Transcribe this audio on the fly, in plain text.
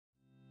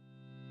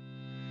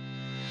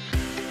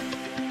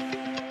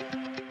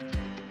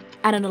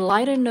And on a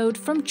lighter note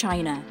from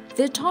China,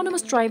 the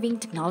autonomous driving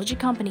technology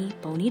company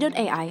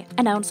Pony.ai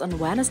announced on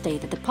Wednesday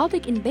that the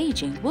public in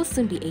Beijing will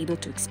soon be able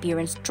to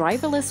experience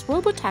driverless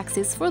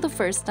robotaxis for the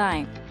first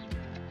time.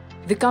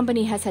 The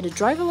company has had a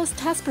driverless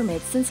test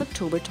permit since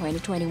October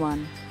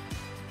 2021.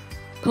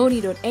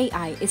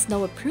 Pony.ai is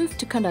now approved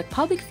to conduct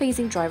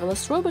public-facing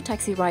driverless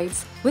robotaxi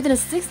rides within a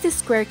 60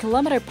 square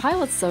kilometer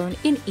pilot zone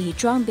in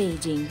Yizhuang,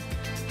 Beijing.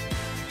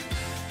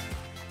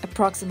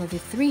 Approximately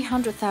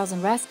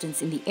 300,000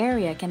 residents in the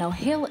area can now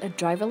hail a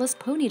driverless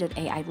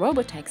Pony.ai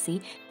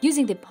robotaxi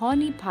using the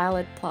Pony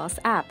Pilot Plus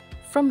app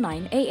from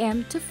 9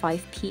 a.m. to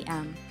 5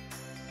 p.m.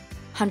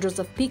 Hundreds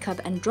of pickup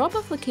and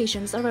drop-off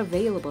locations are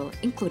available,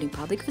 including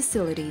public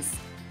facilities.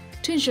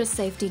 To ensure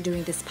safety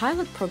during this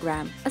pilot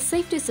program, a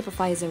safety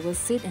supervisor will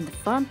sit in the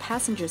front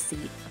passenger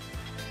seat